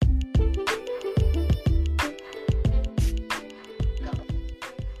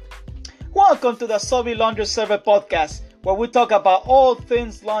Welcome to the Sovi Laundry Service podcast, where we talk about all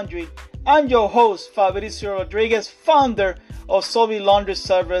things laundry. I'm your host, Fabricio Rodriguez, founder of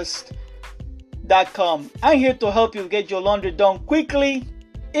SoviLaundryService.com. I'm here to help you get your laundry done quickly,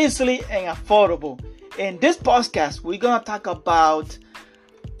 easily, and affordable. In this podcast, we're going to talk about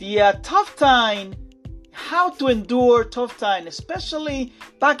the tough time, how to endure tough time, especially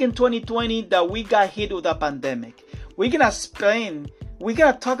back in 2020 that we got hit with a pandemic. We're going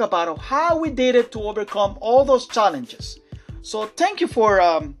to talk about how we did it to overcome all those challenges. So thank you for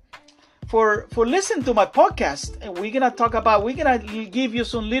listening to my podcast. And we're going to give you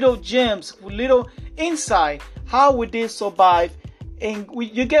some little gems, little insight, how we did survive. And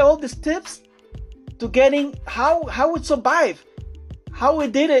you get all these tips to getting how we survive, how we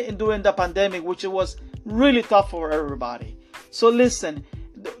did it during the pandemic, which was really tough for everybody. So listen,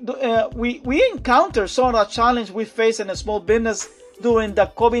 we encountered some of the challenges we face in a small business during the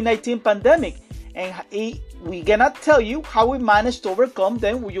COVID-19 pandemic, and we cannot tell you how we managed to overcome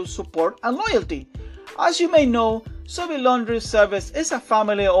them with your support and loyalty. As you may know, Sovi Laundry Service is a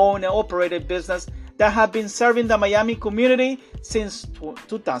family-owned and operated business that has been serving the Miami community since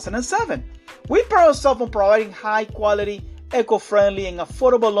 2007. We pride ourselves on providing high-quality, eco-friendly, and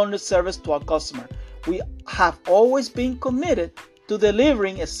affordable laundry service to our customers. We have always been committed to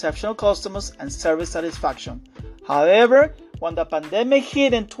delivering exceptional customers and service satisfaction. However, when the pandemic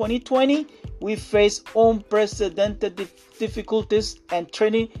hit in 2020, we faced unprecedented difficulties and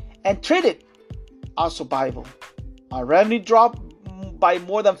treated our survival. Our revenue dropped by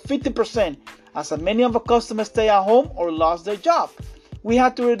more than 50% as many of our customers stayed at home or lost their job. We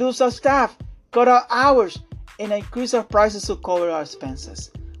had to reduce our staff, cut our hours, and increase our prices to cover our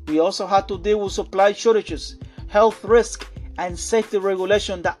expenses. We also had to deal with supply shortages, health risks, and safety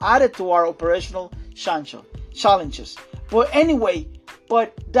regulation that added to our operational challenges. But anyway,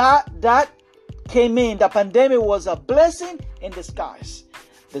 that came in. The pandemic was a blessing in disguise.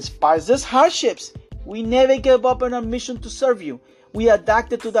 Despite these hardships, we never gave up on our mission to serve you. We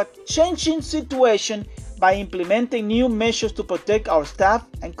adapted to the changing situation by implementing new measures to protect our staff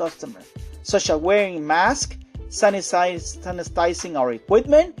and customers, such as wearing masks, sanitizing our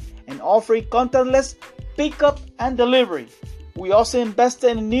equipment, and offering contactless pickup and delivery. We also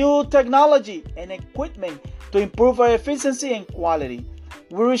invested in new technology and equipment to improve our efficiency and quality.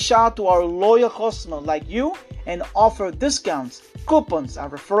 We reach out to our loyal customers like you and offer discounts, coupons, and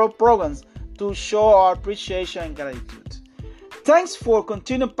referral programs to show our appreciation and gratitude. Thanks for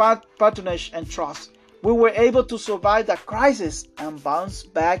continued patronage and trust. We were able to survive the crisis and bounce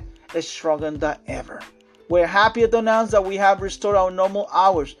back stronger than ever. We're happy to announce that we have restored our normal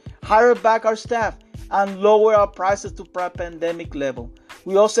hours, hired back our staff, and lowered our prices to pre-pandemic level.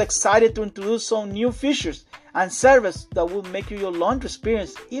 We're also excited to introduce some new features and services that will make your laundry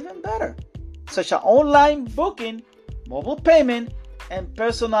experience even better, such as online booking, mobile payment, and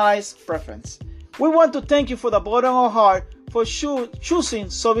personalized preference. We want to thank you from the bottom of our heart for choosing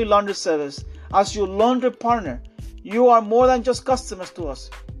Sovi Laundry Service as your laundry partner. You are more than just customers to us.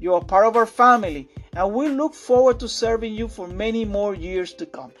 You are part of our family, and we look forward to serving you for many more years to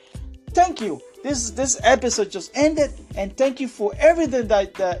come. Thank you. This episode just ended, and thank you for everything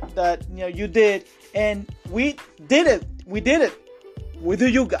that you did, and we did it. We did it with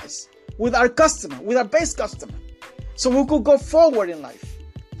you guys, with our customer, with our base customer, so we could go forward in life.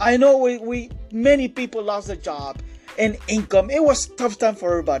 I know many people lost their job and income. It was a tough time for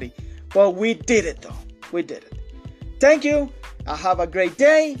everybody, but we did it though. We did it. Thank you. Have a great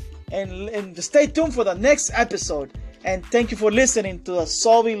day, and stay tuned for the next episode. And thank you for listening to the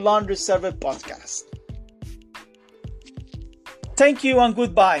Sovi Laundry Service podcast. Thank you and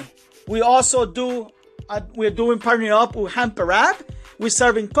goodbye. We also we're doing partnering up with Hamper App. We're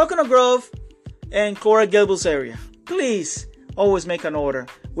serving Coconut Grove and Coral Gables area. Please always make an order.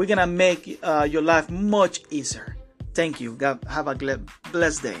 We're going to make your life much easier. Thank you. God, have a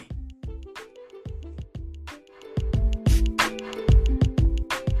blessed day.